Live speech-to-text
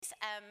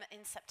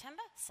in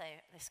September, so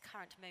this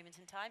current moment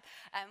in time,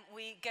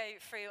 we go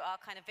through our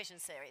kind of vision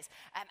series.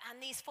 And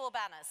these 4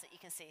 banners that you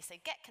can see, so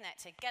get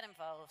connected, get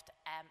involved,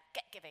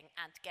 get giving,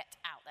 and get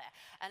out there.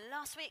 And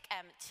last week,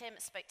 Tim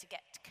spoke to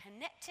get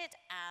connected,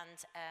 and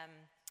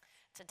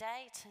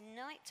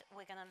tonight,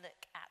 we're going to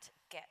look at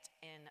get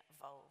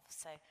involved.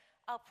 So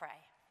I'll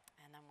pray,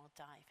 and then we'll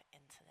dive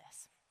into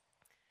this.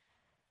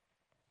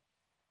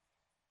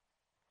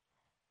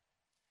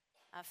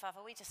 And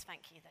Father, we just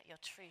thank you that your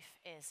truth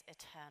is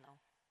eternal.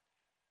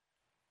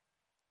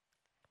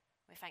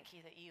 We thank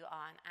you that you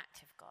are an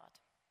active God.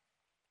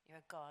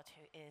 You're a God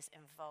who is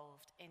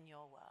involved in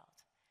your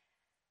world.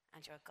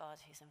 And you're a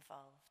God who's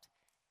involved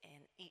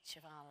in each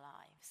of our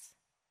lives,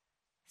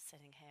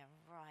 sitting here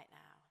right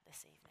now,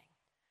 this evening.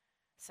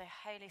 So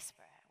Holy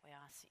Spirit, we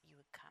ask that you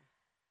would come.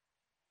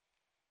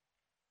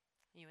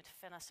 You would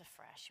fill us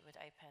afresh. You would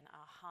open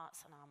our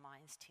hearts and our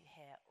minds to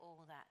hear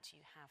all that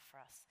you have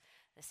for us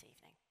this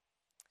evening.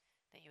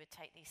 That you would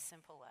take these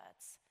simple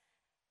words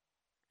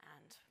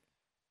and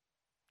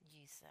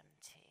use them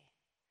to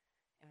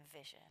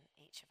envision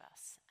each of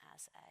us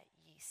as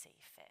you see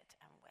fit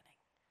and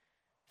willing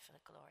for the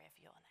glory of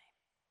your name.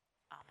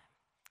 Amen.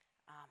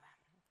 Amen.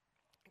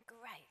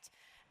 Great.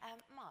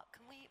 Mark,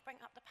 can we bring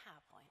up the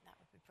PowerPoint? That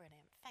would be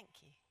brilliant. Thank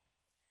you.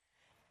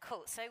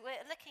 Cool. So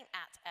we're looking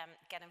at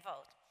Get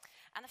Involved.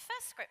 And the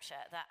first scripture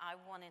that I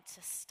wanted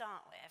to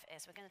start with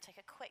is we're going to take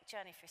a quick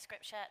journey through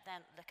scripture,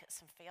 then look at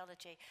some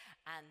theology,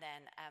 and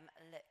then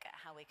look at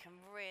how we can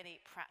really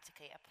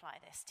practically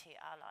apply this to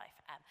our life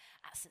at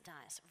St.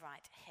 Dias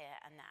right here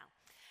and now.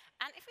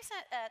 And if we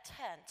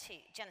turn to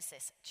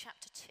Genesis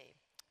chapter 2,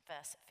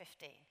 verse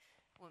 15,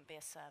 wouldn't be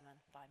a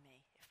sermon by me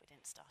if we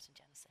didn't start in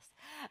Genesis.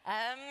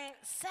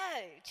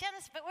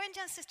 But we're in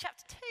Genesis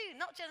chapter 2,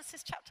 not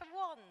Genesis chapter 1,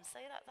 so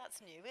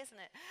that's new,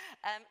 isn't it?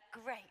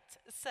 Great.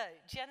 So,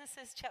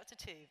 Genesis chapter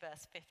 2,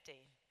 verse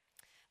 15.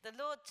 The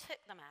Lord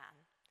took the man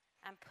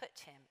and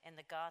put him in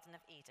the Garden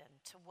of Eden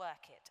to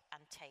work it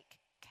and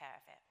take care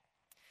of it.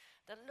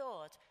 The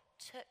Lord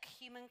took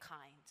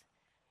humankind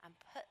and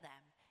put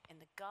them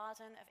in the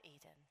Garden of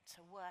Eden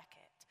to work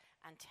it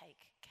and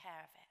take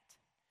care of it.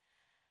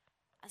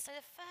 And so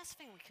the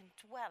first thing we can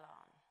dwell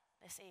on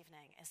this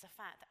evening is the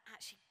fact that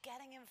actually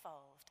getting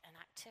involved in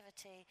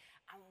activity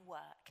and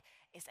work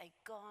is a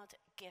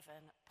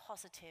God-given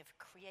positive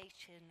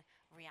creation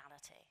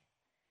reality.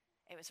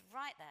 It was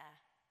right there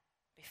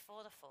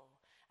before the fall.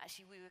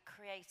 Actually, we were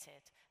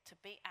created to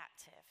be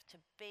active, to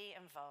be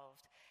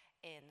involved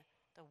in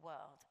the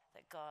world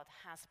that God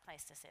has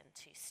placed us in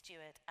to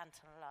steward and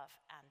to love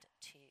and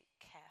to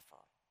care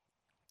for.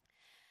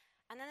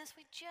 And then as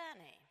we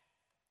journey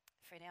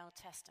through the Old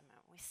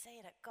Testament, we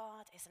see that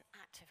God is an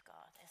active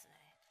God, isn't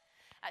he?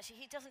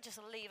 Actually, he doesn't just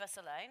leave us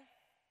alone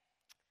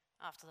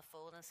after the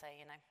fall and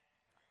say,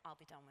 I'll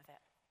be done with it.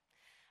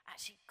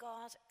 Actually,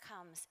 God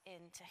comes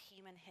into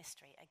human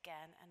history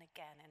again and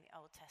again in the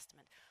Old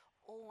Testament,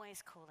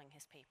 always calling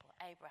his people,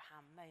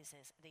 Abraham,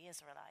 Moses, the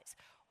Israelites,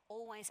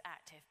 always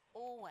active,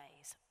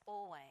 always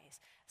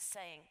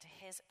saying to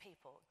his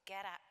people,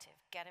 get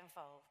active, get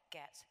involved,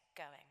 get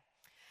going.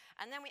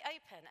 And then we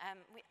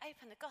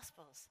open the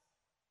Gospels.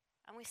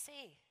 And we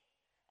see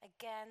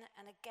again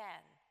and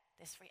again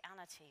this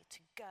reality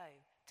to go,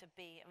 to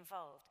be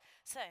involved.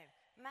 So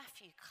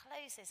Matthew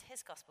closes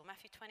his gospel,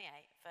 Matthew 28,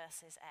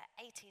 verses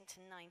 18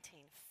 to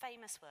 19,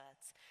 famous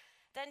words.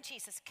 Then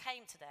Jesus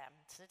came to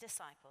them, to the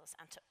disciples,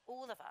 and to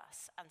all of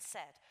us, and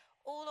said,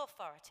 all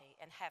authority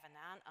in heaven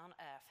and on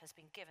earth has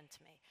been given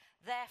to me.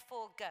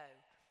 Therefore go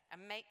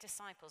and make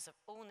disciples of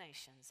all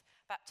nations,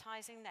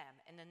 baptizing them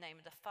in the name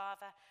of the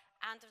Father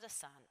and of the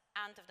Son,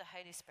 and of the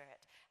Holy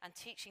Spirit, and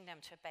teaching them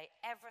to obey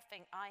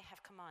everything I have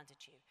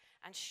commanded you.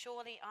 And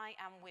surely I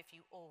am with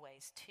you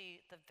always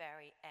to the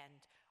very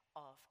end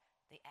of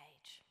the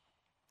age.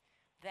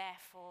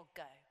 Therefore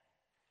go.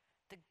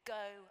 The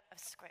go of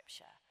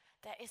Scripture.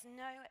 There is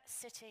no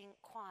sitting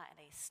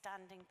quietly,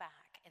 standing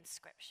back in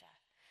Scripture.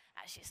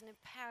 Actually, it's an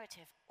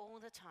imperative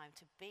all the time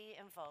to be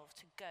involved,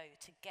 to go,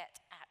 to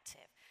get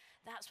active.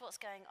 That's what's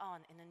going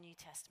on in the New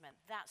Testament.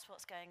 That's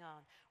what's going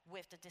on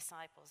with the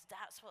disciples.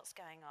 That's what's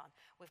going on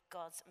with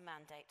God's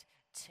mandate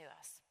to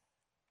us.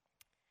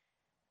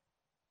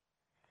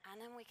 And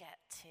then we get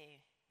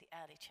to the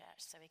early church.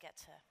 So we get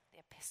to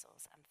the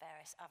epistles and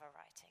various other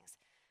writings.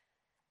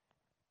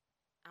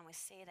 And we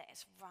see that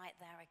it's right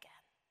there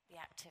again,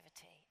 the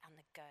activity and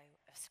the go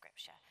of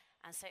Scripture.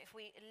 And so if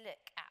we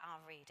look at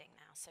our reading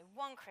now, so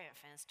 1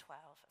 Corinthians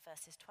 12,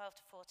 verses 12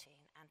 to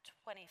 14 and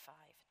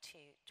 25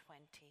 to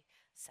 27.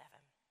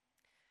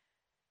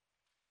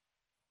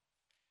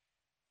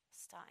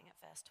 Starting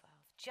at verse 12.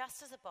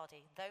 Just as a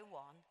body, though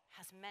one,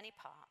 has many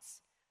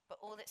parts,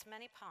 but all its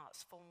many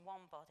parts form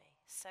one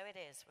body, so it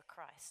is with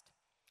Christ.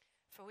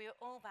 For we are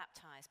all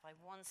baptized by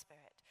one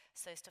Spirit,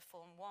 so as to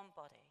form one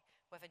body,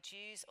 whether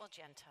Jews or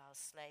Gentiles,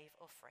 slave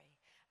or free,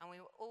 and we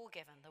were all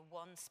given the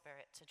one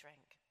Spirit to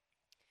drink.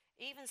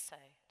 Even so,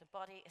 the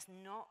body is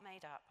not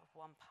made up of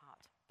one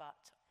part,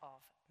 but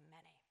of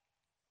many.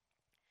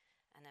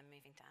 And then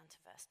moving down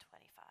to verse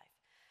 25.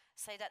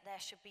 so that there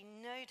should be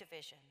no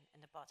division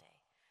in the body,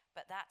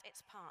 but that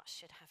its parts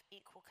should have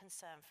equal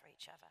concern for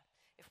each other.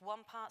 If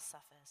one part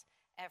suffers,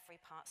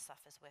 every part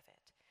suffers with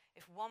it.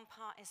 If one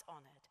part is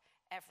honored,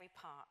 every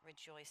part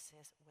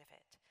rejoices with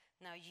it.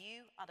 Now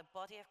you are the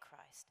body of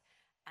Christ,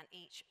 and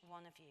each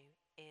one of you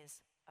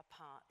is a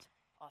part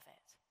of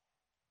it.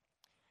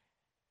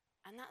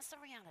 And that's the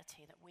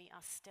reality that we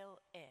are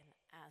still in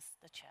as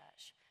the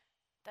church.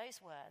 Those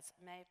words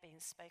may have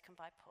been spoken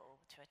by Paul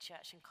to a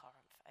church in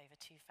Corinth over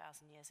 2,000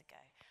 years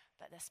ago,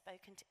 but they're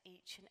spoken to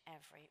each and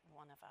every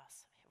one of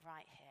us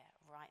right here,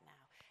 right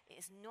now.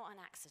 It is not an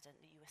accident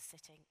that you are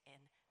sitting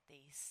in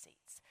these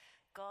seats.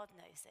 God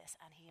knows this,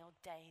 and he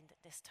ordained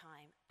this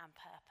time and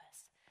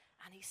purpose.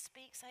 And he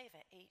speaks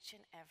over each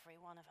and every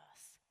one of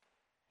us.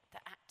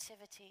 That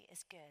activity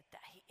is good,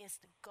 that he is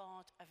the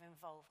God of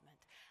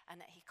involvement,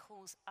 and that he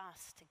calls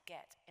us to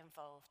get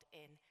involved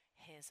in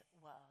his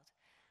world.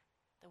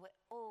 That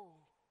we're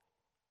all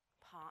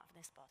part of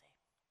this body.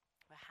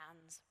 We're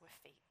hands, we're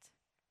feet.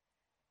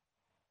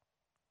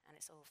 And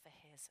it's all for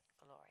his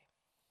glory.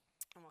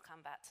 And we'll come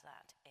back to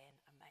that in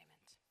a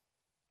moment.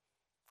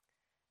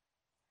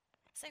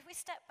 So if we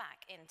step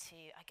back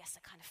into, I guess,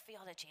 the kind of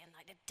theology and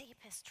like the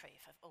deepest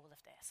truth of all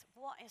of this,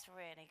 what is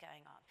really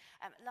going on?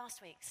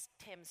 Last week,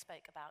 Tim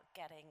spoke about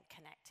getting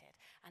connected,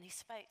 and he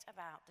spoke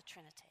about the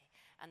Trinity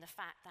and the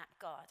fact that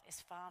God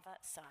is Father,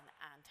 Son,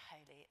 and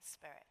Holy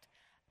Spirit.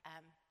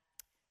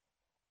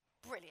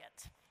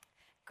 Brilliant.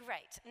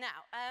 Great.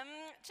 Now,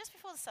 just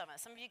before the summer,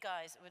 some of you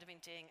guys would have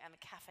been doing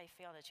cafe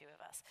theology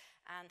with us,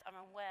 and I'm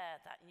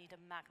aware that you need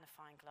a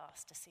magnifying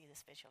glass to see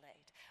this visual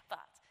aid.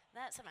 But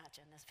let's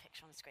imagine there's a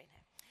picture on the screen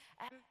here.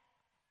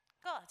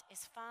 God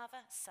is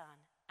Father,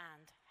 Son,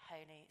 and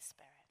Holy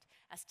Spirit.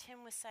 As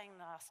Tim was saying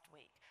last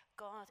week,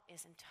 God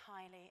is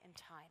entirely,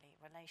 entirely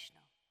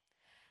relational.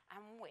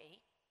 And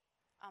we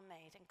are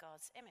made in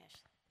God's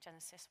image.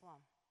 Genesis 1.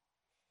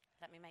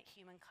 Let me make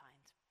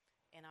humankind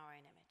in our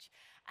own image.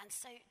 And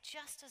so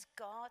just as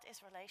God is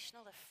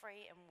relational, the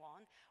three in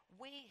one,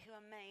 we who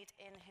are made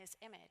in his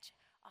image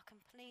are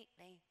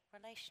completely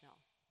relational.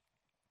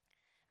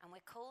 And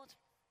we're called,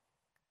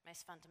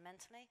 most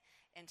fundamentally,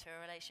 into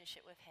a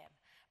relationship with him.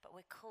 But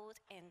we're called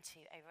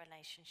into a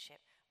relationship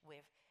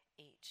with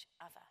each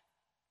other.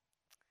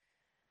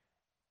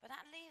 But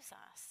that leaves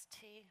us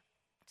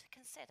to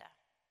consider.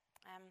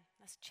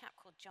 There's a chap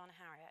called John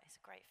Harriot. He's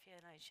a great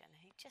theologian.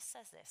 He just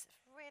says this.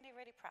 It's really,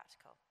 really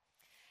practical.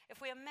 If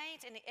we are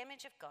made in the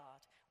image of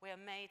God, we are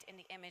made in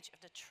the image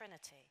of the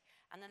Trinity,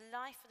 and the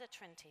life of the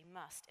Trinity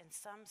must, in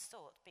some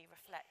sort, be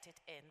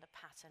reflected in the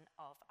pattern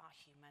of our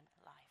human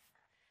life.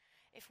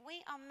 If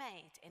we are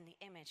made in the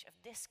image of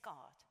this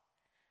God,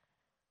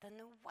 then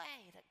the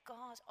way that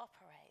God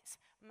operates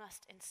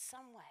must, in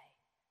some way,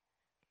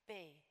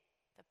 be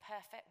the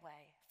perfect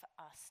way for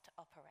us to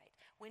operate.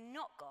 We're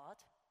not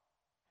God,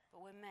 but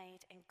we're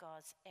made in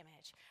God's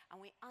image. And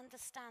we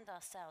understand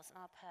ourselves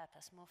and our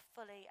purpose more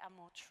fully and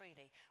more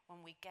truly when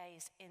we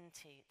gaze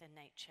into the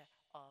nature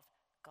of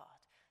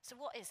God. So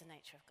what is the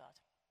nature of God?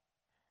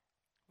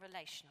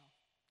 Relational.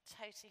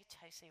 Totally,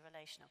 totally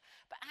relational.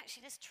 But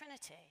actually this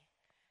Trinity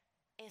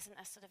isn't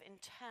a sort of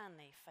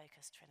internally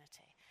focused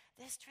Trinity.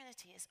 This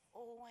Trinity is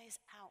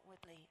always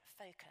outwardly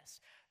focused.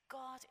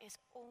 God is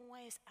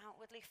always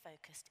outwardly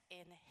focused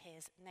in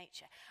his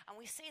nature. And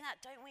we see that,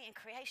 don't we, in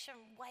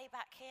creation way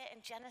back here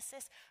in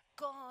Genesis?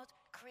 God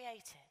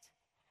created.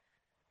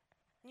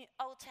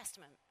 Old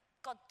Testament,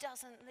 God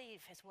doesn't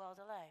leave his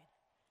world alone.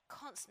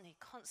 Constantly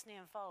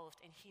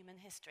involved in human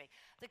history.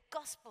 The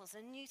Gospels,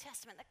 the New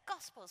Testament, the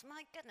Gospels,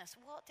 my goodness,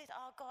 what did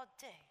our God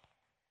do?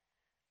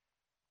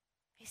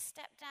 He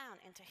stepped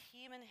down into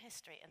human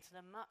history, into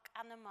the muck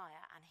and the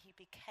mire, and he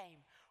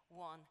became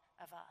one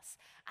of us.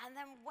 And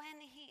then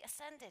when he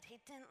ascended, he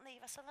didn't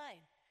leave us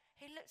alone.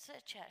 He looked at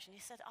the church and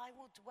he said, I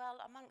will dwell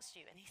amongst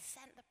you. And he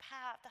sent the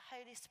power of the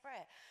Holy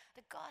Spirit,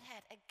 the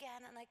Godhead,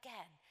 again and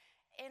again,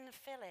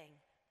 infilling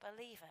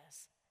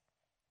believers.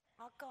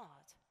 Our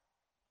God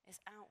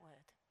is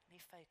outwardly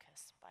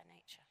focused by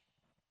nature.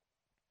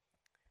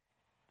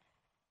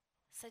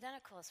 So then,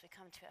 of course, we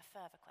come to a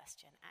further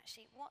question.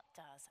 Actually, what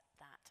does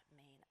that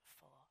mean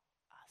for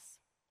us?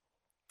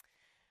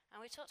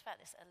 And we talked about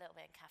this a little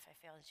bit in Cafe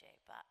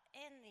Theology, but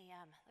in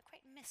the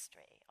great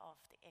mystery of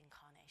the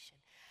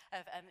incarnation,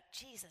 of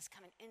Jesus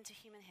coming into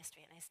human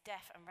history and his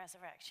death and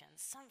resurrection,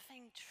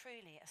 something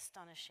truly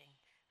astonishing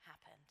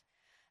happened.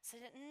 So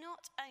that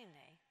not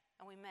only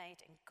are we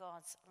made in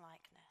God's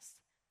likeness,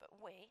 but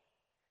we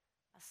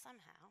are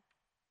somehow,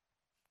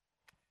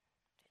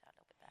 do that a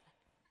little bit better.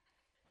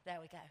 There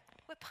we go.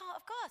 We're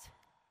part of God.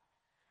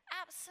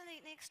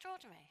 Absolutely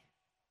extraordinary.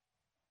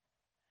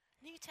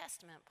 New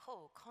Testament,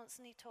 Paul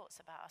constantly talks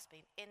about us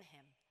being in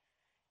him,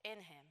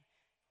 in him,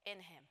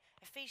 in him.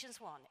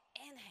 Ephesians 1,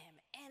 in him,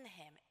 in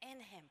him, in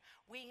him.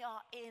 We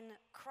are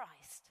in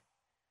Christ.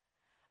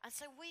 And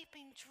so we've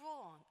been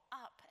drawn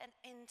up and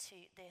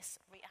into this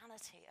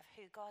reality of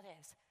who God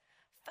is.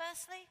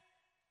 Firstly,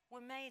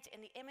 we're made in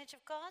the image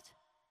of God,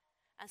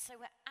 and so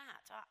we're at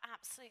at our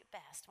absolute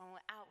best when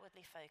we're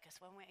outwardly focused,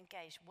 when we're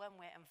engaged, when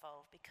we're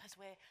involved, because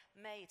we're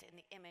made in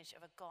the image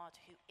of a God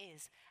who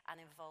is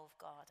an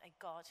involved God, a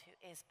God who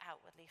is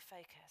outwardly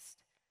focused.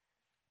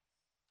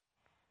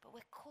 But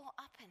we're caught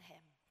up in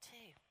him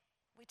too.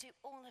 We do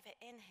all of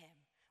it in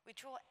him. We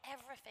draw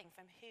everything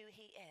from who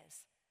he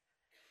is.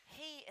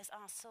 He is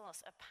our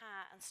source of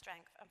power and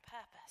strength and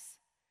purpose.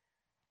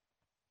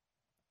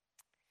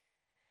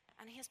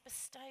 And he has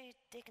bestowed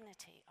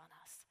dignity on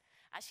us.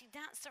 Actually,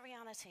 that's the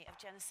reality of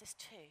Genesis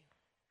 2,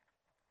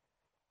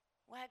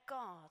 where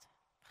God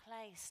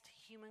placed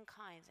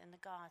humankind in the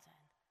garden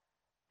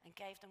and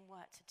gave them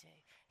work to do.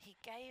 He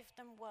gave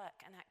them work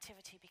and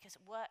activity because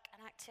work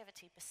and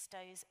activity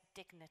bestows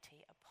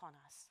dignity upon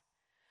us.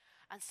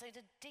 And so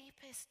the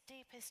deepest,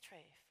 deepest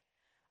truth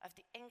of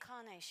the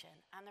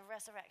incarnation and the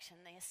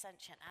resurrection, the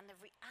ascension, and the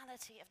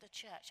reality of the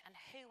church and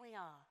who we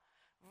are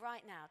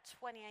right now,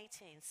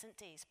 2018, St.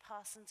 Dee's,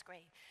 Parsons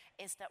Green,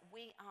 is that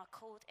we are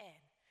called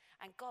in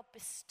and God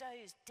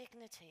bestows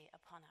dignity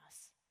upon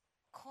us,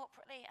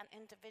 corporately and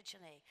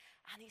individually.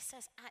 And he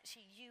says,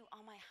 actually, you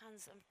are my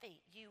hands and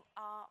feet. You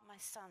are my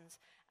sons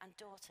and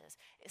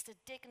daughters. It's the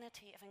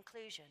dignity of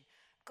inclusion.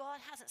 God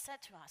hasn't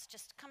said to us,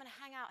 just come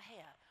and hang out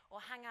here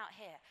or hang out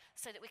here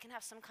so that we can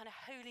have some kind of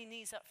holy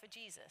knees up for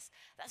Jesus.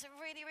 That's a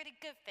really, really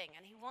good thing.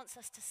 And he wants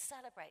us to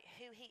celebrate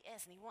who he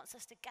is. And he wants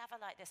us to gather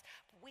like this.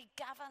 But we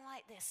gather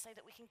like this so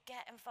that we can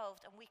get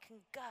involved and we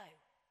can go.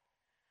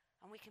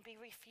 And we can be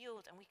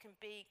refueled and we can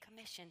be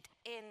commissioned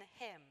in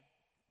him.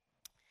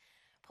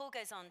 Paul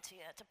goes on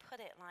to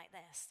put it like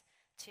this,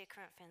 2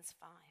 Corinthians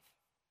 5.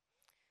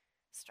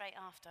 Straight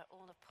after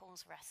all of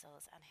Paul's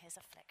wrestles and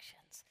his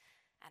afflictions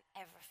and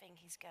everything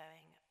he's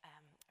going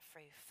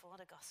through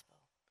for the gospel,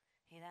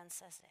 he then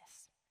says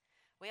this: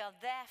 we are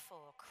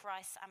therefore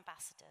Christ's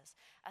ambassadors,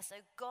 as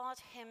though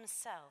God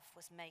himself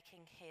was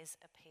making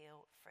his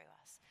appeal through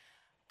us.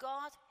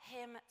 God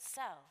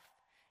himself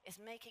is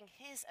making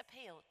his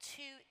appeal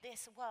to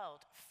this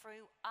world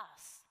through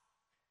us.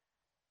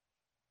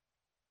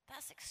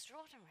 That's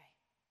extraordinary.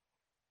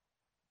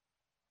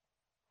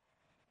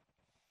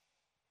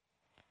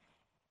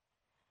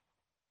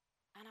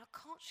 And our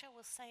culture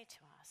will say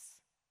to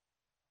us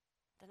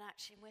that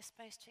actually we're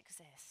supposed to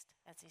exist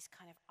as these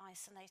kind of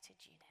isolated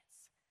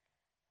units.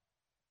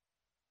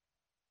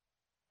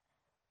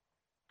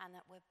 And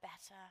that we're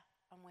better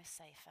and we're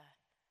safer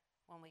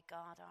when we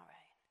guard our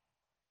own.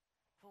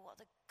 But what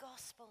the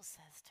gospel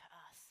says to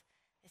us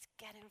is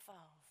get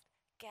involved,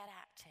 get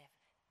active,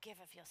 give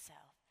of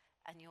yourself,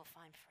 and you'll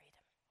find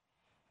freedom.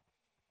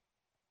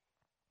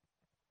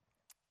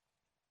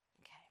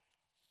 Okay.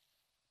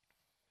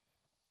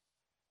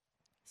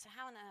 So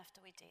how on earth do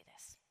we do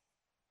this?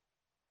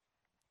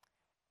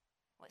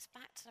 Well, it's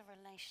back to the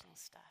relational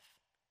stuff.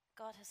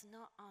 God has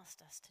not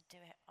asked us to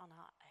do it on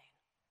our own.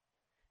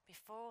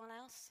 Before all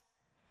else,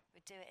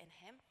 we do it in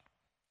him.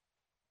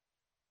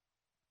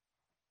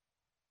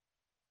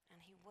 And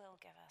he will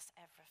give us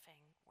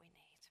everything we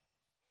need.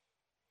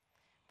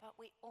 But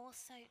we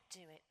also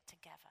do it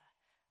together.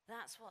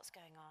 That's what's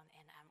going on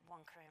in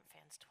 1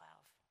 Corinthians 12.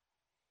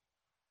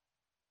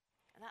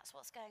 And that's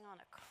what's going on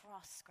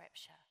across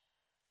Scripture,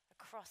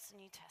 across the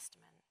New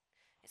Testament.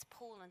 It's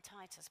Paul and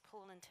Titus,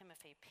 Paul and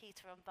Timothy,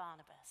 Peter and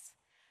Barnabas.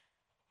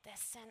 They're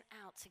sent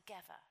out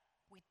together.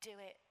 We do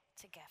it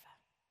together.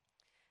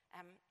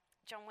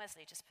 John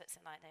Wesley just puts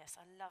it like this.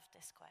 I love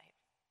this quote.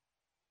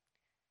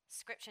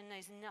 Scripture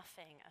knows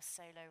nothing of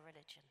solo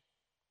religion.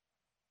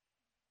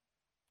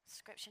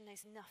 Scripture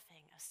knows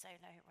nothing of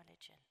solo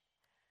religion.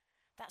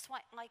 That's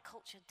why I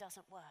culture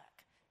doesn't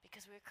work,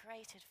 because we were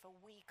created for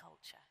we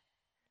culture.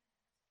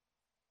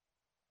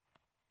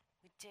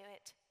 We do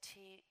it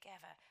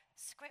together.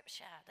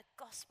 Scripture, the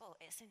gospel,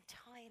 is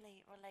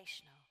entirely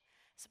relational.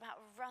 It's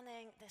about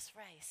running this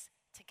race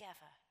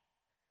together,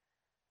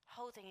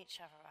 holding each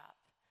other up,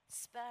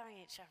 spurring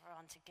each other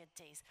on to good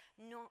deeds,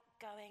 not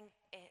going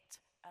it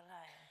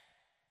alone.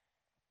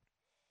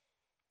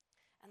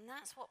 And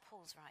that's what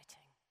Paul's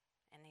writing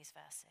in these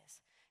verses.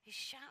 He's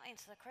shouting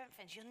to the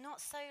Corinthians, you're not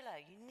solo,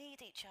 you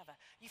need each other.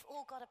 You've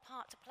all got a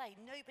part to play,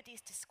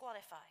 nobody's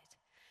disqualified.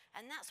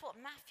 And that's what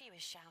Matthew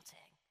is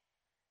shouting.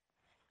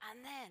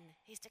 And then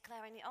he's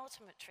declaring the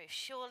ultimate truth.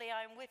 Surely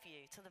I am with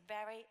you to the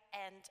very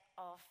end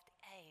of the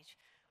age.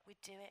 We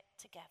do it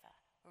together.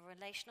 We're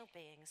relational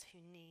beings who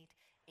need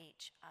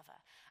each other.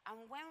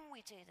 And when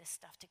we do this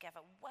stuff together,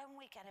 when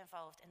we get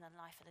involved in the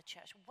life of the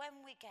church,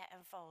 when we get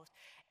involved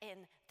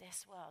in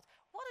this world,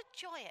 what a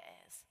joy it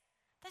is.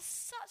 There's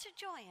such a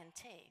joy in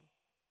team.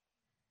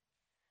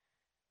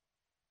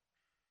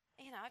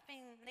 You know, I've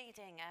been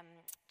leading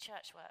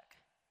church work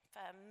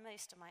for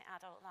most of my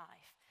adult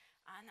life.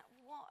 And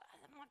what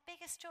my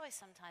biggest joy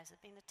sometimes has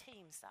been the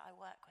teams that I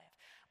work with.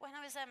 When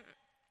I was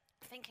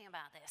thinking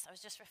about this, I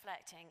was just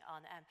reflecting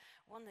on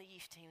one of the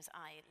youth teams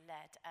I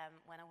led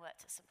when I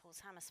worked at St.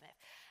 Paul's Hammersmith.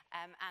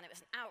 And it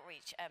was an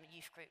outreach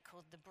youth group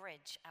called The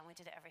Bridge, and we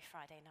did it every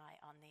Friday night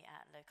on the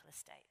local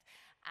estate.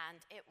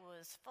 And it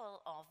was full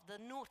of the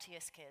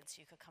naughtiest kids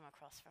you could come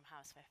across from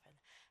Hammersmith and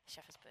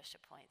Shepherd's Bush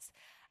at points.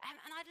 And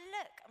I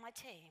look at my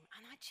team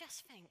and I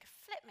just think,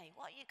 flip me,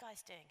 what are you guys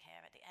doing here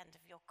at the end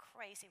of your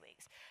crazy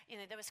weeks? You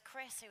know, there was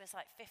Chris, who was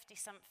like 50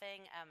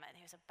 something, and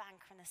he was a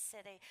banker in the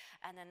city.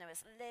 And then there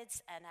was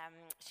Liz, and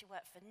she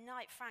worked for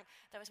Knight Frank.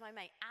 There was my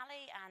mate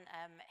Ali, and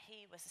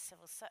he was a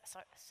civil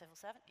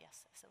servant,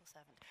 yes, a civil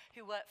servant,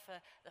 who worked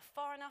for the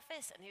Foreign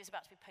Office, and he was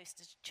about to be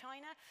posted to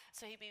China.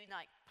 So he'd be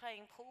like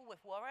playing pool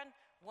with Warren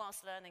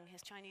whilst learning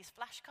his Chinese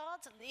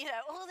flashcards, and you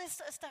know, all this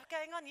sort of stuff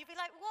going on. You'd be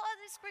like, what are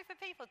this group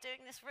of people doing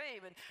in this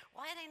room, and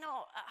why are they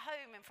not at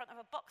home in front of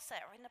a box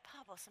set or in the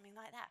pub or something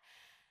like that?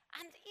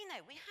 And you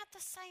know, we had the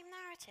same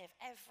narrative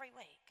every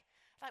week.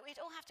 Like, we'd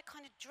all have to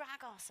kind of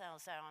drag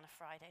ourselves there on a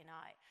Friday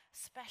night,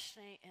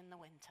 especially in the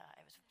winter.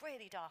 It was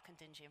really dark and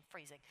dingy and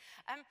freezing.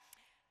 And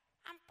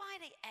by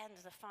the end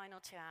of the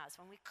final 2 hours,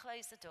 when we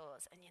closed the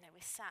doors and, you know,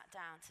 we sat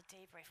down to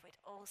debrief,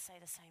 we'd all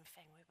say the same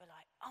thing. We were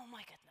like, oh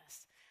my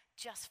goodness,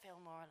 just feel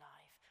more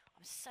alive.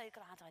 I'm so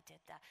glad I did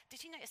that.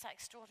 Did you notice that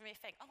extraordinary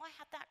thing? Oh, I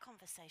had that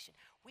conversation.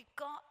 We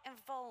got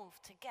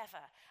involved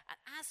together. And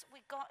as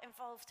we got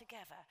involved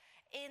together,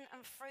 in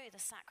and through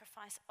the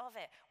sacrifice of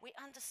it, we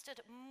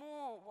understood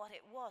more what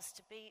it was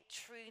to be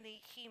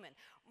truly human,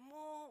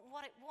 more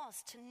what it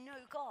was to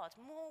know God,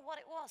 more what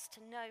it was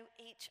to know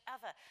each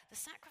other. The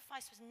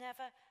sacrifice was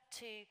never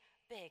too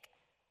big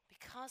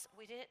because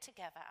we did it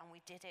together and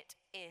we did it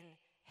in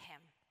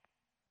Him.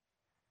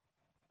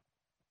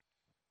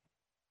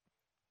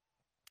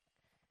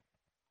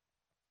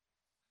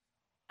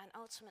 And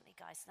ultimately,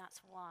 guys,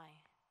 that's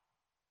why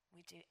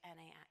we do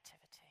any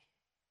activity.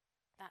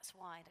 That's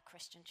why the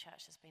Christian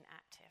church has been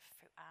active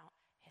throughout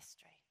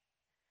history.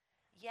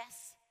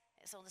 Yes,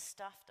 it's all the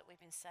stuff that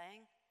we've been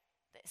saying,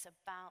 that it's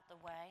about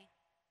the way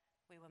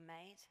we were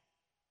made.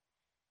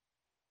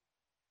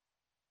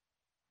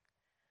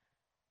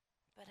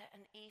 But at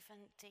an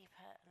even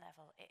deeper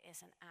level, it is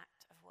an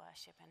act of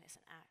worship and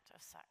it's an act of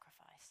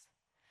sacrifice.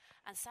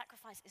 And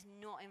sacrifice is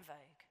not in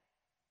vogue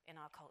in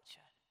our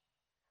culture.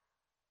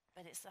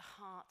 But it's the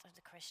heart of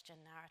the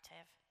Christian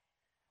narrative.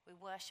 We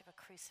worship a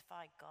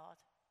crucified God.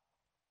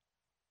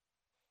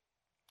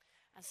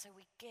 And so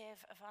we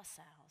give of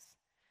ourselves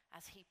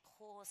as He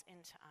pours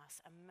into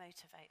us and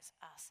motivates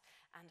us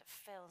and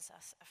fills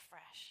us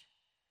afresh.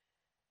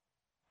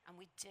 And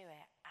we do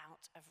it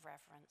out of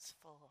reverence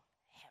for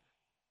Him.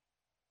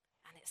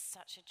 And it's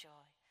such a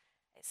joy.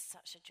 It's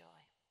such a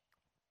joy.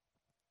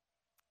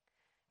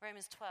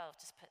 Romans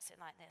 12 just puts it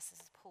like this.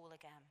 This is Paul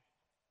again.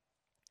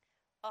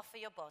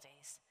 Offer your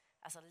bodies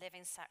as a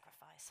living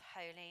sacrifice,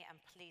 holy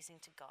and pleasing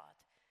to God.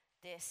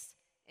 This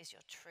is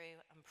your true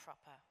and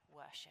proper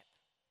worship.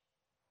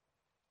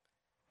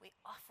 We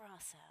offer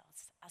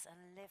ourselves as a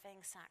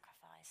living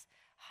sacrifice,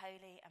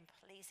 holy and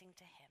pleasing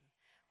to Him.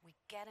 We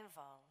get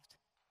involved.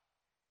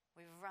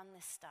 We run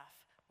this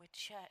stuff. We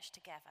church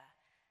together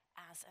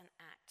as an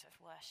act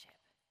of worship.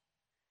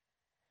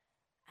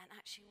 And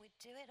actually, we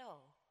do it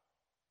all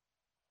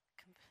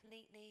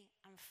completely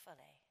and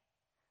fully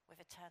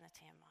with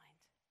eternity in mind.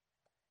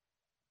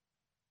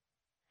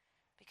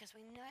 Because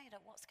we know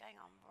that what's going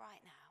on right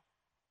now,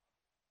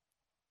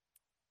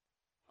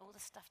 all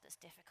the stuff that's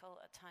difficult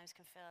at times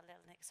can feel a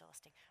little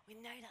exhausting. We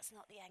know that's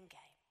not the end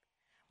game.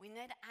 We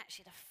know that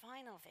actually the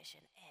final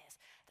vision is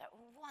that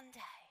one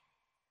day,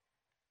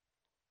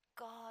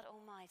 God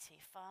Almighty,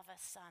 Father,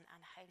 Son,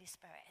 and Holy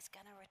Spirit is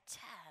going to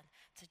return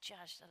to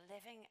judge the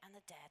living and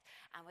the dead.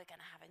 And we're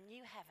going to have a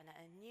new heaven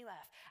and a new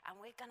earth. And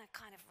we're going to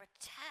kind of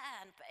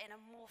return, but in a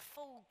more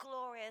full,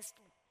 glorious,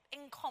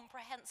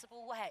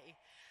 incomprehensible way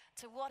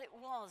to what it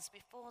was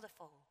before the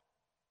fall.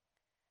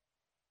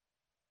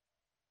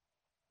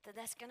 That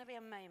there's going to be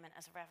a moment,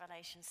 as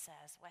Revelation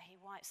says, where He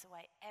wipes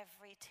away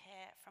every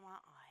tear from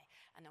our eye,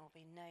 and there will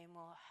be no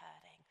more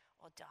hurting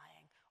or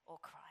dying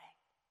or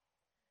crying.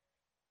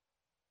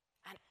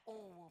 And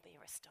all will be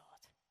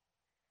restored.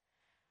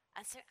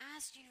 And so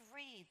as you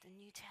read the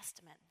New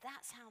Testament,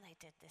 that's how they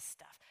did this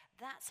stuff.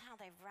 That's how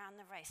they ran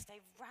the race.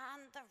 They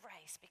ran the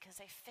race because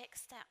they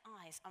fixed their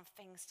eyes on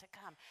things to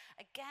come.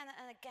 Again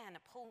and again,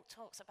 Paul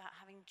talks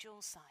about having dual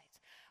sight,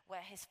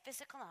 where his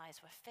physical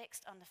eyes were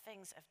fixed on the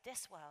things of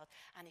this world,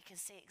 and he can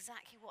see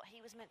exactly what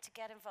he was meant to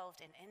get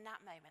involved in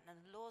that moment. And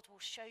the Lord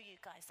will show you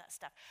guys that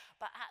stuff.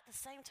 But at the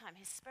same time,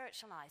 his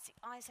spiritual eyes, the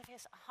eyes of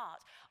his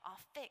heart, are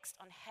fixed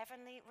on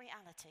heavenly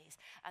realities.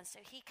 And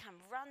so he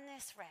can run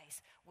this race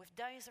with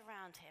those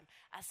around him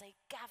as they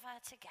gather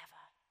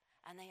together,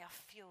 and they are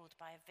fueled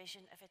by a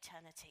vision of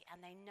eternity, and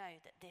they know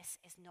that this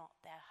is not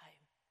their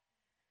home.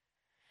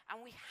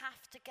 And we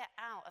have to get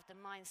out of the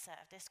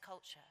mindset of this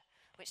culture,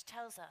 which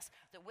tells us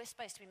that we're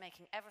supposed to be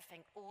making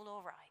everything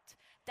all right.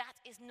 That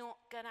is not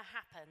going to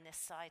happen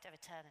this side of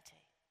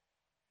eternity.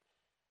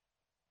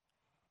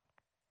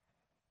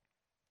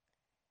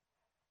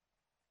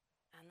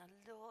 And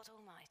the Lord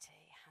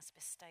Almighty has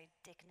bestowed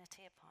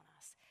dignity upon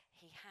us.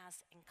 He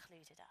has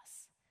included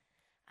us.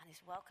 And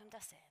He's welcomed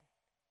us in.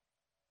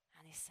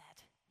 And He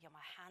said, you're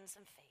my hands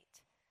and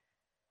feet.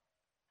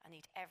 I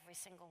need every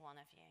single one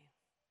of you.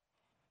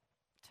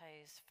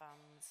 Toes,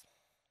 thumbs,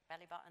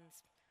 belly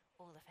buttons,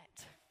 all of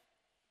it.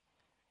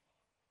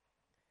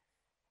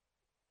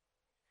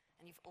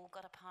 And you've all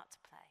got a part to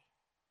play.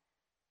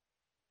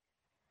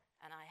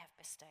 And I have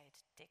bestowed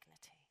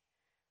dignity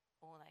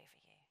all over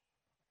you.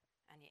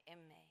 And you're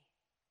in me.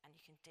 And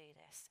you can do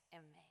this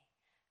in me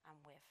and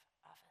with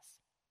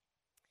others.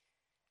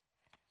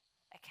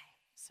 Okay,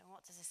 so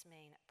what does this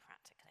mean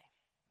practically?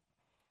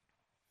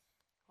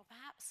 Well,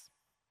 perhaps,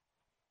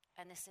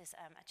 and this is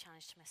a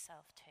challenge to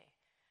myself too,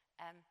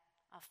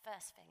 our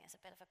first thing is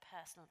a bit of a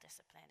personal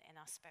discipline in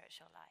our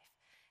spiritual life,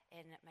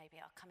 in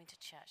maybe our coming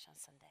to church on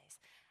Sundays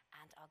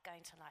and our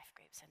going to life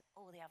groups and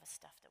all the other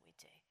stuff that we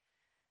do.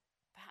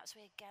 Perhaps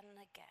we again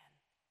and again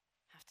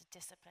have to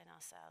discipline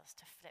ourselves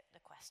to flip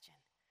the question.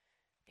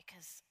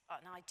 Because,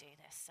 and I do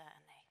this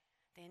certainly,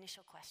 the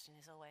initial question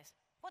is always,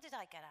 what did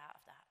I get out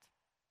of that?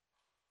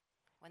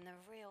 When the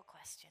real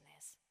question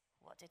is,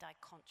 what did I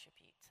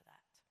contribute to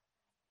that?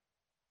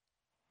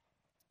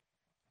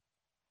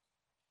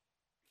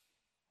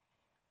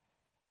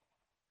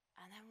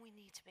 And then we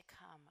need to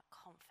become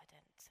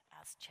confident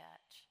as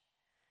church.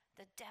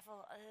 The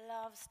devil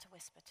loves to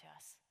whisper to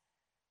us,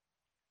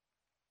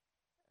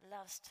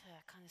 loves to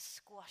kind of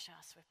squash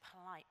us with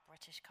polite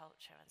British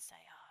culture and say,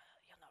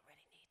 oh, you're not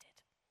really needed.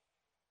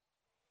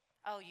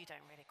 Oh, you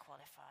don't really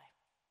qualify.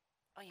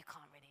 Oh, you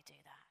can't really do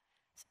that.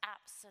 It's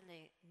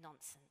absolute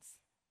nonsense.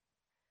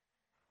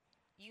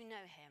 You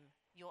know him,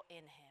 you're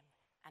in him,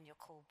 and you're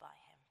called by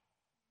him.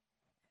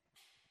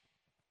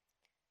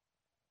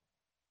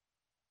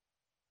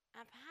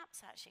 And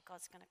perhaps actually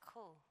God's going to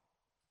call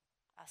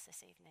us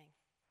this evening,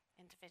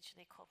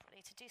 individually,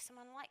 corporately, to do some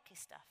unlikely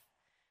stuff.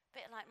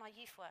 A bit like my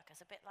youth workers,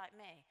 a bit like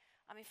me.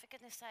 I mean, for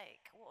goodness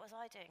sake, what was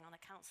I doing on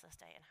a council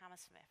estate in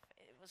Hammersmith?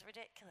 It was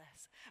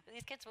ridiculous. But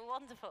these kids were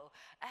wonderful.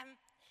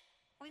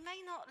 We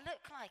may not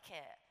look like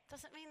it.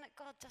 Doesn't mean that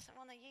God doesn't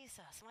want to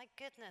use us. My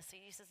goodness,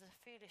 he uses the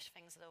foolish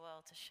things of the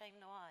world to shame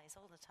the wise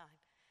all the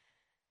time.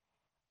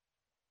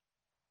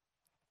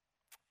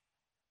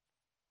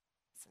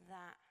 So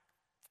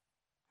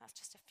that's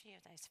just a few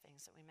of those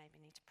things that we maybe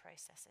need to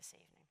process this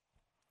evening.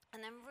 And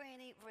then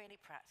really, really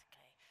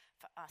practically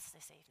for us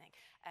this evening,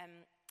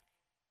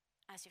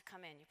 as you've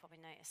come in, you've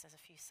probably noticed there's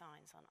a few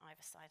signs on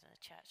either side of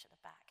the church at the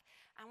back.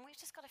 And we've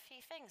just got a few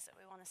things that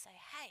we want to say,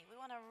 hey, we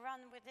want to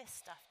run with this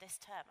stuff this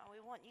term, and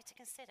we want you to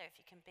consider if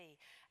you can be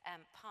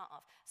part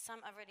of.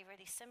 Some are really,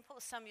 really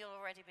simple. Some you'll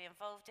already be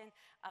involved in.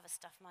 Other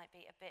stuff might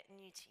be a bit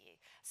new to you.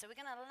 So we're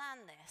going to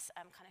land this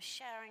kind of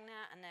sharing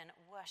that and then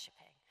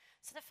worshipping.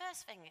 So the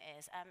first thing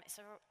is, I'm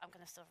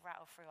going to sort of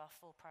rattle through our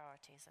 4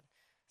 priorities and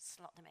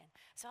slot them in.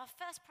 So our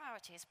first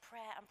priority is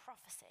prayer and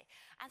prophecy.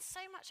 And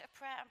so much of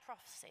prayer and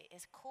prophecy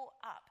is caught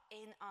up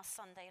in our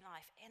Sunday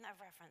life, in a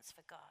reverence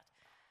for God.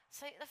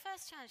 So the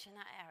first challenge in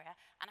that area,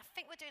 and I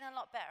think we're doing a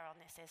lot better on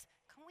this, is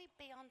can we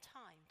be on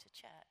time to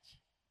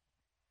church?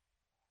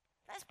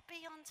 Let's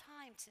be on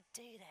time to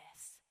do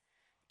this,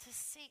 to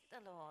seek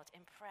the Lord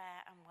in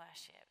prayer and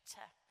worship,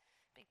 to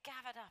be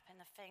gathered up in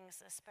the things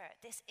of the Spirit.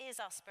 This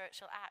is our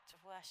spiritual act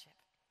of worship.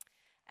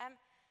 And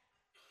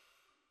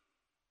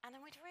then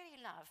we'd really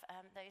love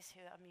those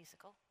who are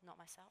musical, not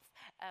myself,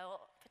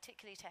 or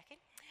particularly techie,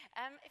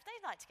 if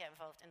they'd like to get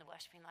involved in the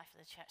worshipping life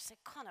of the church. So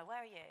Connor,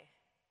 where are you?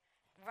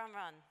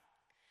 Run.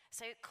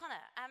 So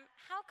Connor,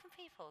 how can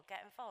people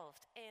get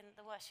involved in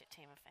the worship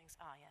team of things?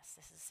 Ah, yes,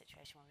 this is a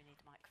situation where we need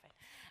a microphone.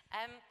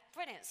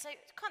 Brilliant. So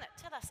Connor,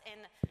 tell us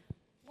in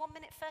 1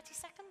 minute, 30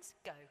 seconds,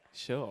 go.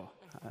 Sure.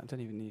 I don't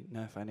even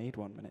know if I need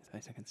 1 minute,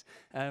 30 seconds.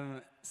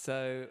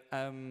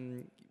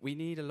 We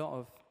need a lot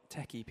of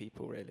techie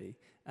people, really,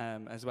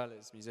 as well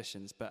as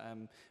musicians. But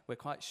we're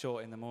quite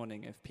short in the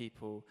morning of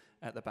people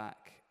at the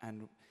back.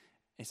 And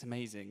it's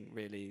amazing,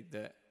 really,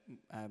 that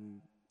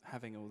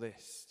having all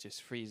this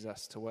just frees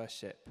us to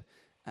worship.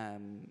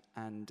 And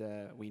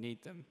we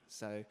need them.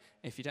 So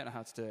if you don't know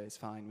how to do it, it's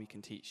fine. We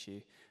can teach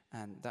you.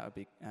 And that would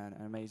be an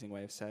amazing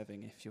way of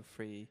serving if you're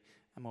free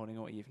a morning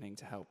or evening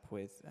to help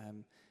with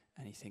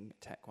anything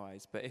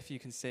tech-wise. But if you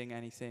can sing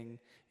anything,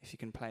 if you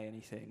can play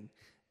anything,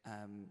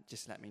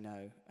 just let me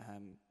know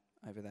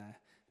over there,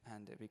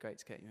 and it'd be great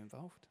to get you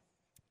involved.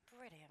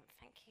 Brilliant.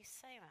 Thank you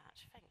so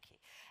much. Thank you.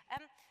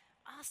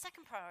 Our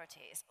second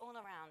priority is all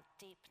around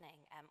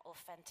deepening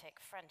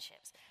authentic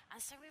friendships. And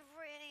so we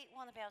really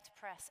want to be able to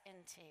press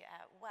into,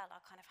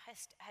 our kind of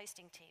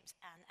hosting teams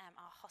and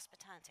our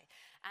hospitality.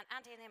 And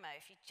Andy and Imo,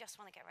 if you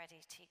just want to get ready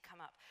to come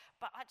up.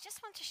 But I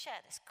just want to share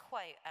this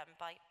quote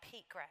by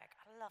Pete Greig.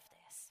 I love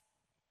this.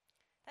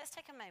 Let's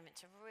take a moment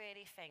to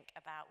really think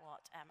about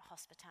what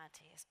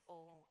hospitality is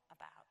all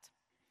about.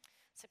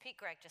 So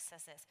Pete Greig just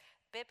says this: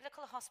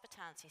 biblical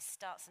hospitality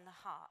starts in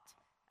the heart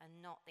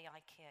and not the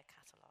IKEA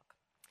catalogue.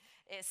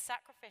 It is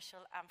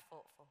sacrificial and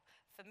thoughtful,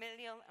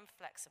 familial and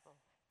flexible,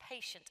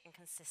 patient and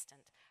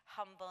consistent,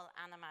 humble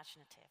and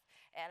imaginative.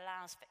 It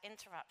allows for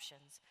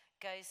interruptions,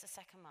 goes the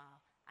second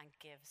mile, and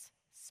gives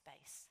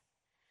space.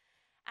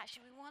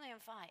 Actually, we want to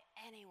invite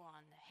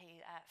anyone who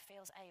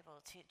feels able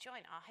to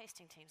join our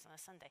hosting teams on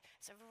a Sunday.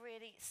 It's a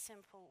really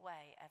simple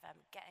way of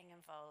getting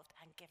involved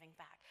and giving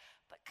back.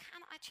 But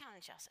can I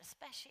challenge us,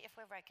 especially if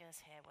we're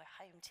regulars here, we're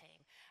home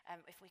team,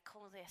 if we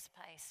call this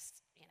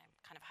place,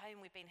 kind of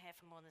home, we've been here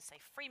for more than,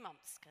 say, 3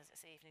 months because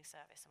it's the evening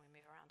service and we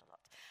move around a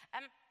lot.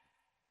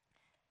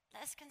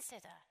 Let's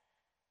consider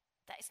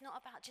that it's not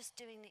about just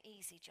doing the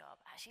easy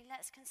job. Actually,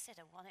 let's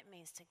consider what it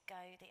means to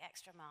go the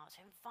extra mile,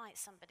 to invite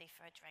somebody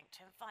for a drink,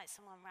 to invite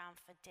someone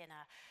round for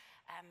dinner,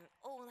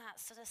 all that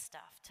sort of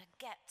stuff, to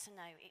get to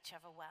know each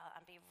other well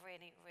and be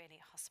really, really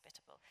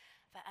hospitable.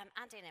 But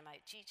Andy and Imo,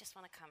 do you just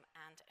want to come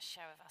and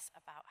share with us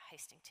about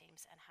hosting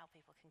teams and how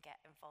people can get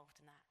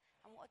involved in that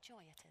and what a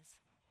joy it is?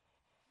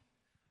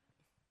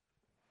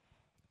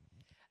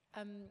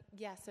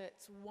 So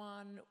it's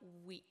 1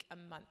 week a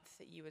month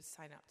that you would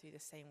sign up to the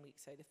same week,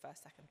 so the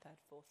 1st, 2nd,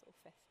 3rd, 4th or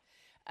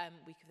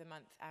 5th week of the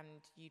month, and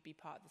you'd be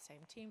part of the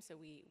same team, so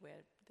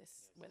we're the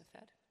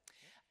 3rd.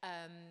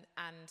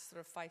 And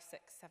sort of 5,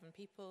 6, 7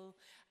 people,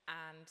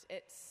 and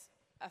it's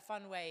a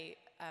fun way.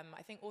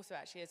 I think also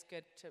actually it's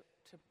good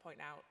to point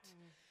out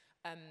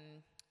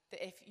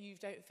that if you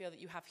don't feel that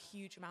you have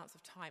huge amounts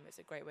of time, it's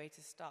a great way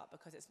to start,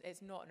 because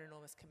it's not an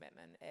enormous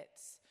commitment.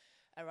 It's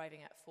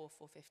arriving at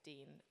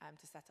 4:15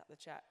 to set up the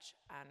church,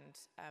 and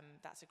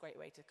that's a great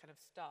way to kind of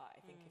start,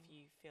 I think, if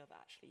you feel that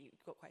actually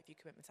you've got quite a few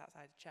commitments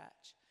outside the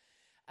church.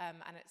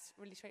 And it's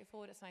really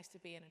straightforward. It's nice to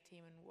be in a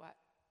team and work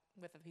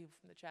with other people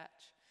from the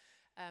church.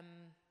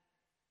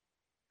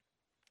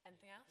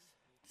 Anything else?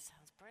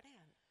 Sounds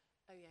brilliant.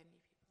 Oh yeah, new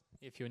people.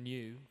 If you're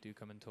new, do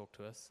come and talk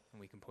to us, and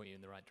we can point you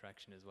in the right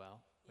direction as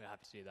well. We're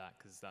happy to do that,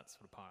 because that's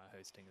sort of part of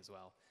hosting as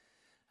well.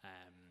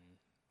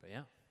 But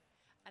yeah.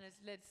 And as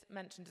Liz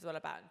mentioned as well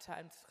about in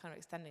terms of kind of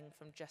extending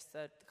from just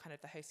the kind of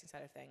the hosting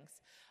side of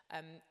things,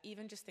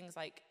 even just things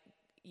like,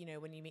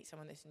 when you meet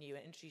someone that's new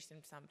and introduce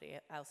them to somebody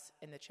else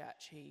in the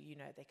church who,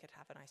 they could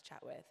have a nice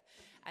chat with,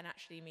 and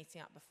actually meeting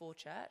up before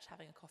church,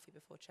 having a coffee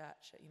before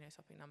church,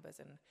 swapping numbers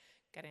and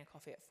getting a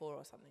coffee at 4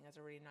 or something is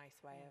a really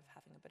nice way of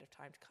having a bit of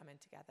time to come in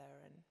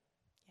together. And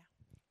yeah.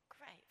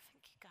 Great,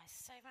 thank you guys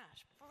so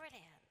much.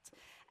 Brilliant.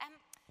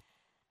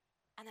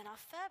 And then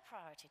our third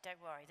priority, don't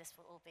worry, this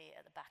will all be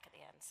at the back at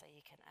the end, so you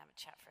can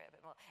chat through it a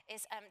bit more,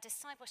 is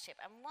discipleship.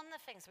 And one of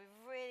the things we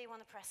really want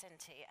to press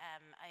into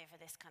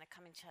over this kind of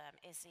coming term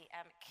is the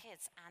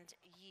kids and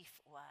youth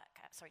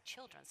work,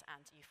 children's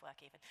and youth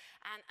work even.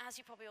 And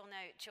as you probably all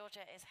know,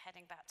 Georgia is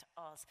heading back to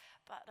Oz,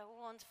 but the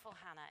wonderful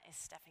Hannah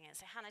is stepping in.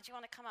 So Hannah, do you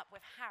want to come up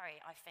with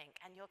Harry, I think,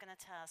 and you're going to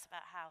tell us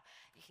about how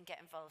you can get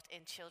involved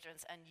in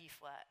children's and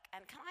youth work.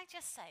 And can I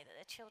just say that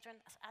the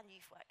children's and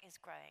youth work is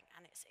growing,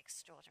 and it's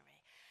extraordinary.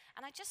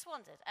 And I just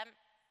wondered,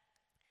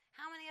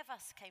 how many of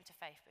us came to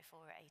faith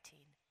before we were 18?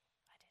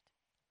 I did.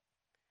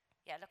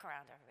 Yeah, look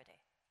around, everybody.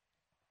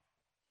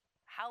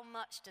 How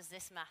much does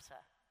this matter?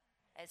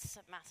 It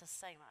matters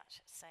so much.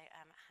 So,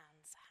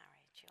 Hans,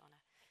 Harry, do you want to?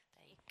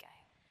 There you go.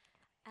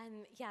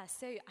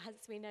 So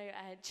as we know,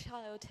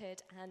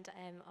 childhood and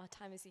our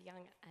time as a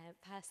young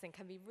person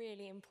can be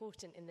really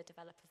important in the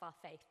development of our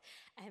faith.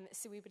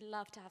 So we would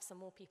love to have some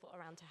more people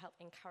around to help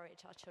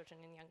encourage our children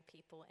and young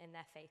people in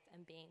their faith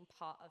and being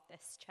part of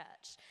this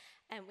church.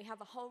 We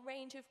have a whole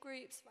range of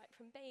groups, right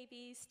from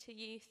babies to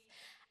youth.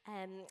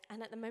 And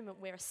at the moment,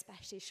 we're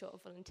especially short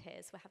of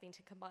volunteers. We're having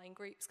to combine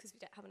groups because we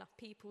don't have enough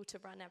people to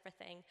run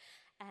everything.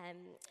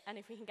 And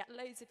if we can get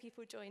loads of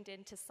people joined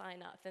in to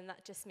sign up, then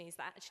that just means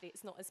that actually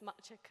it's not as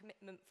much a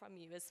commitment from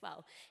you as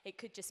well. It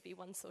could just be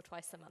once or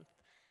twice a month.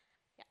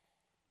 Yeah.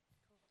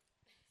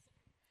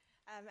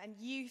 And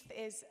youth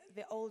is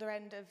the older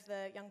end of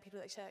the young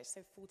people at church,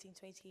 so 14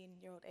 to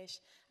 18-year-old-ish.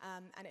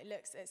 And it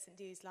looks at St.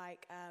 Du's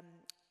like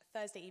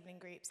Thursday evening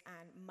groups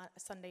and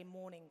Sunday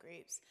morning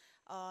groups.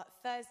 Our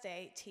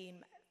Thursday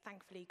team,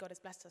 thankfully, God has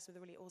blessed us with a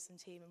really awesome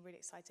team and really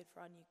excited for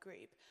our new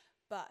group.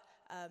 But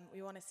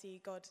we want to see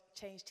God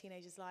change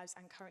teenagers' lives,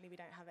 and currently we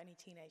don't have any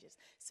teenagers.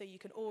 So you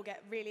can all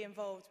get really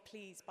involved,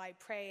 please, by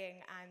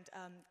praying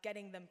and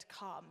getting them to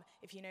come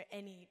if you know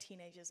any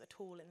teenagers at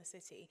all in the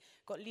city.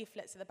 Got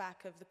leaflets at the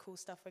back of the cool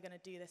stuff we're going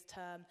to do this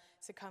term,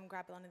 so come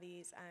grab one of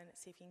these and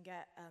see if you can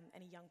get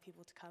any young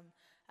people to come,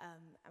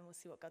 and we'll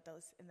see what God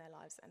does in their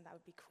lives, and that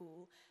would be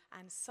cool.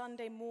 And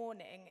Sunday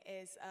morning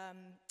is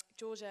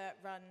Georgia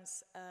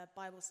runs a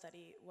Bible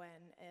study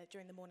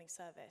during the morning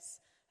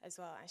service as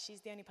well, and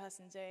she's the only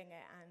person doing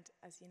it, and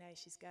as you know,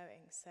 she's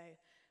going, so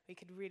we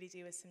could really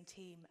do with some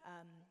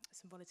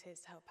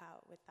volunteers to help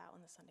out with that on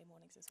the Sunday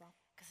mornings as well.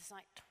 Because there's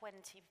like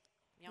 20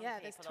 young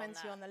Yeah, people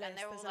there's 20 on the list. and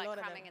they're all There's a lot like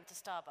of cramming them. into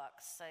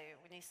Starbucks, so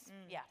we need,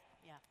 yeah,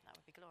 that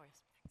would be glorious.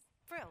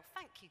 Brill,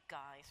 thank you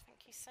guys,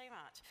 thank you so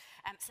much.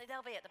 So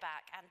they'll be at the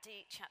back, and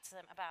do chat to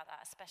them about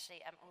that, especially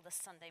all the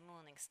Sunday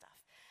morning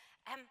stuff.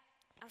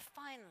 And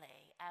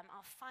finally,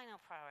 our final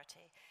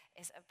priority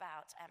is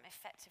about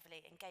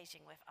effectively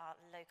engaging with our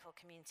local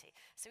community.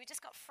 So we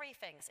just got 3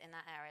 things in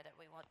that area that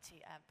we want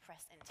to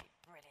press into.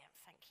 Brilliant,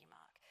 thank you,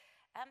 Mark.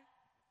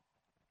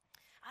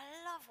 I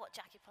love what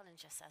Jackie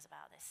Pollinger says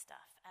about this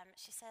stuff.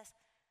 She says,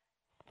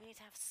 we need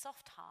to have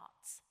soft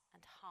hearts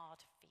and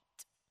hard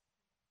feet.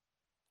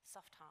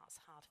 Soft hearts,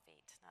 hard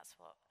feet. That's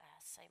what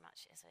so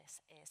much is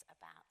this is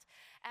about.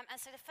 And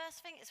so the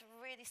first thing is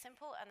really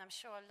simple, and I'm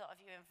sure a lot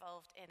of you are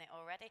involved in it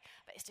already,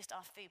 but it's just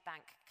our food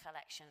bank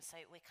collection. So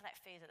we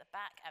collect food at the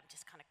back,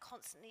 just kind of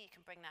constantly. You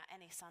can bring that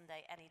any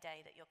Sunday, any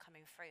day that you're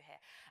coming through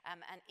here.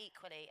 And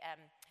equally,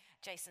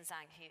 Jason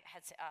Zhang, who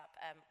heads it up,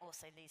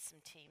 also leads some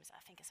teams,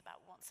 I think it's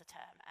about once a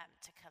term,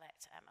 to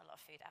collect a lot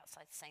of food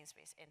outside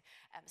Sainsbury's in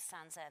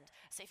Sands-End.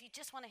 So if you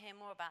just want to hear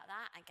more about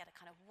that and get a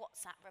kind of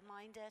WhatsApp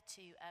reminder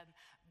to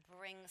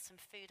bring some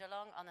food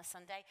along on a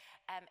Sunday,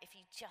 if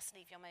you just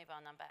leave your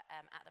mobile number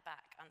at the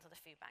back under the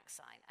food bank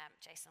sign,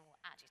 Jason will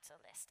add you to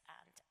the list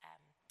and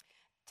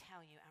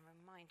tell you and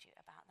remind you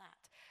about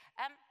that.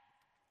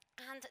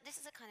 And this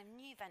is a kind of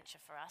new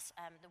venture for us.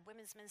 The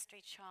women's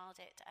ministry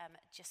trialled it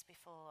just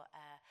before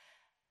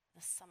the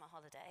summer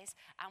holidays,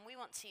 and we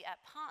want to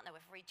partner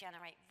with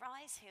Regenerate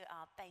Rise, who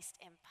are based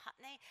in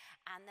Putney,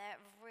 and they're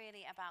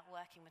really about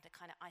working with the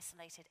kind of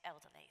isolated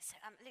elderly. So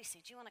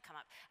Lucy, do you want to come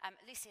up?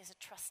 Lucy is a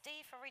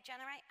trustee for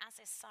Regenerate, as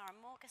is Sarah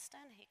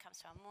Morgeston, who comes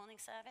to our morning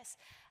service.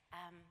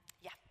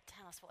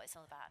 Tell us what it's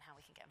all about and how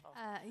we can get involved.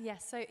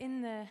 Yes, so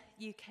in the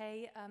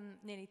UK,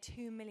 nearly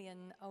 2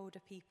 million older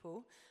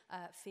people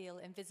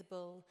feel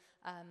invisible,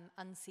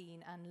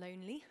 unseen and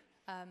lonely.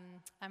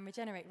 And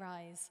Regenerate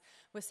Rise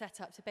was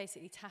set up to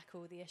basically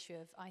tackle the issue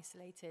of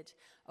isolated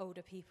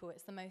older people.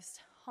 It's the most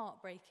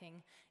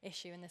heartbreaking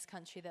issue in this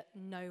country that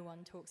no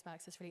one talks about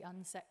because it's really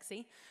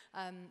unsexy.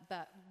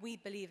 But we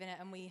believe in it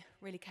and we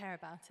really care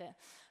about it.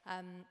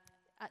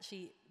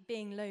 Actually,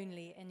 being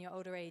lonely in your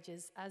older age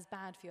is as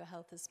bad for your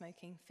health as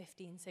smoking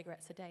 15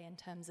 cigarettes a day in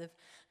terms of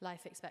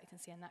life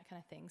expectancy and that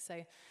kind of thing.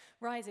 So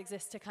Rise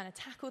exists to kind of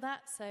tackle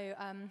that. So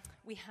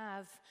we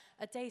have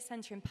a day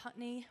centre in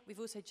Putney. We've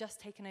also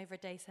just taken over a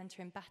day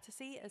centre in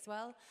Battersea as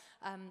well.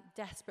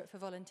 Desperate for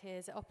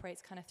volunteers. It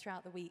operates kind of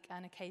throughout the week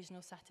and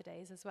occasional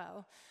Saturdays as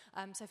well.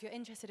 So if you're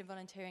interested in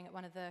volunteering at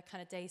one of the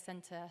kind of day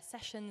centre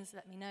sessions,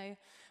 let me know.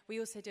 We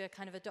also do a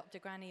kind of adopt a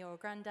granny or a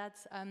granddad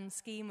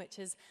scheme, which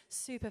is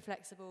super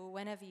flexible.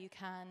 Whenever you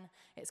can,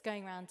 it's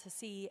going around to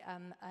see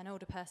an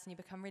older person. You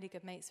become really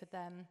good mates with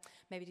them,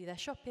 maybe do their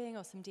shopping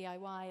or some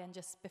DIY and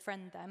just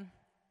befriend them.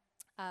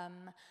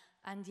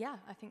 And yeah,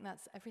 I think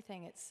that's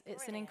everything.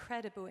 It's an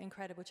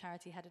incredible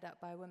charity headed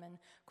up by a woman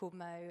called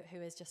Mo,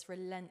 who is just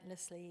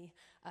relentlessly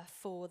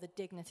for the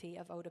dignity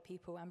of older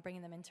people and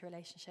bringing them into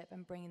relationship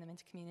and bringing them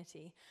into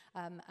community.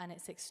 And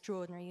it's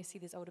extraordinary. You see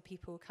these older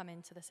people come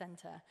into the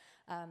centre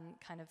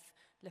kind of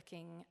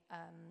looking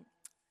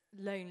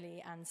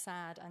lonely and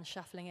sad and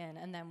shuffling in,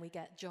 and then we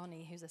get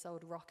Johnny, who's this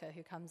old rocker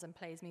who comes and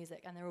plays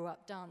music, and they're all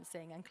up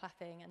dancing and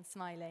clapping and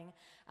smiling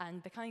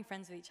and becoming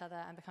friends with each other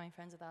and becoming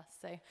friends with us.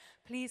 So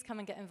please come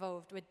and get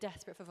involved. We're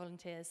desperate for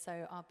volunteers,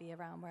 so I'll be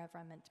around wherever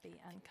I'm meant to be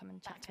and come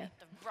and chat to me.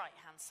 Back at the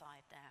right-hand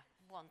side there.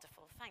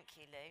 Wonderful. Thank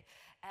you, Lou.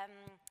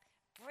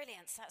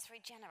 Brilliant, so that's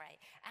Regenerate.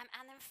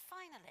 And then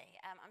finally,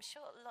 I'm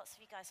sure lots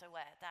of you guys are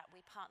aware that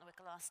we partner with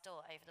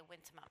Glassdoor over the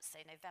winter months,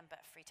 so November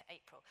through to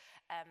April,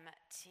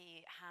 to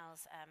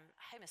house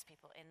homeless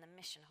people in the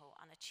Mission Hall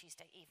on a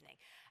Tuesday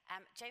evening.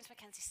 James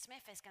Mackenzie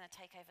Smith is going to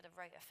take over the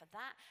rota for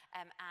that,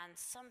 and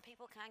some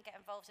people can get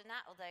involved in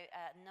that, although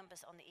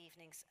numbers on the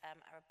evenings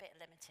are a bit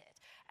limited.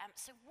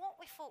 So what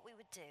we thought we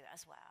would do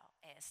as well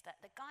is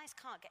that the guys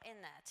can't get in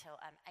there till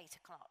 8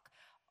 o'clock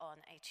on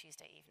a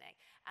Tuesday evening.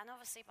 And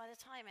obviously by the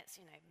time it's,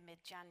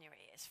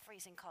 mid-January, it's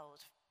freezing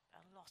cold,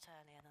 a lot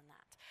earlier than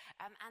that.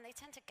 And they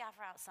tend to gather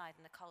outside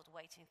in the cold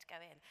waiting to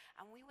go in.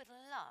 And we would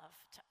love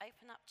to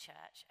open up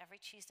church every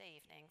Tuesday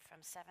evening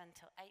from 7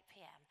 till 8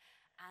 p.m.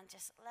 and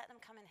just let them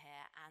come in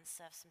here and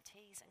serve some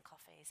teas and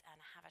coffees and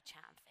have a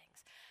chat and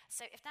things.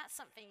 So if that's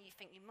something you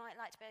think you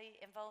might like to be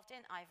involved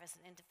in, either as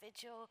an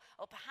individual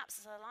or perhaps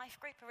as a life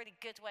group, a really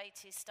good way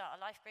to start a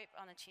life group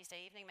on a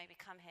Tuesday evening, maybe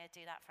come here,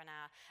 do that for an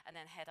hour, and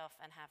then head off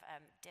and have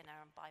dinner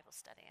and Bible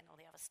study and all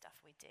the other stuff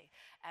we do.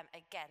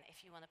 Again, if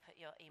you want to put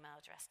your email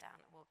address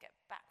down, we'll get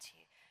back to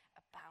you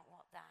about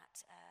what that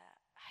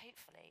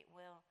hopefully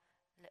will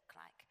look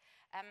like.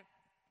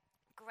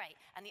 Great.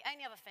 And the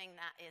only other thing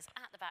that is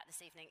at the back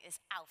this evening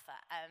is Alpha.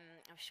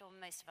 I'm sure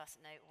most of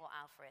us know what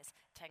Alpha is,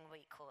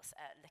 10-week course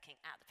looking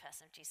at the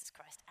person of Jesus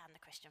Christ and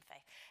the Christian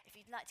faith. If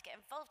you'd like to get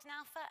involved in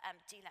Alpha,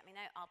 do let me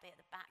know. I'll be at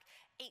the back.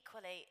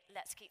 Equally,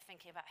 let's keep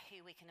thinking about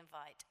who we can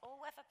invite, or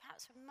whether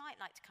perhaps we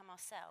might like to come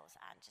ourselves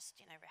and just,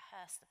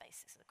 rehearse the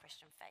basics of the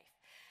Christian faith.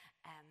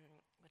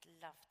 Would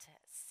love to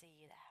see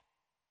you there.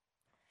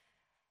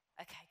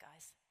 Okay,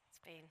 guys,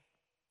 it's been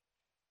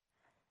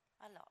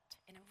a lot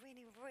in a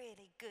really,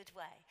 really good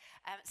way.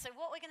 So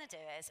what we're going to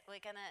do is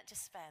we're going to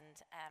just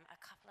spend a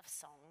couple of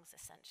songs,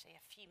 essentially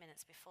a few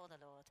minutes before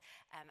the Lord,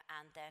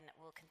 and then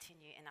we'll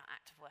continue in our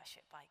act of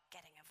worship by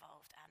getting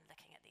involved and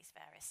looking at these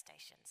various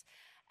stations.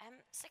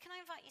 So can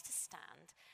I invite you to stand?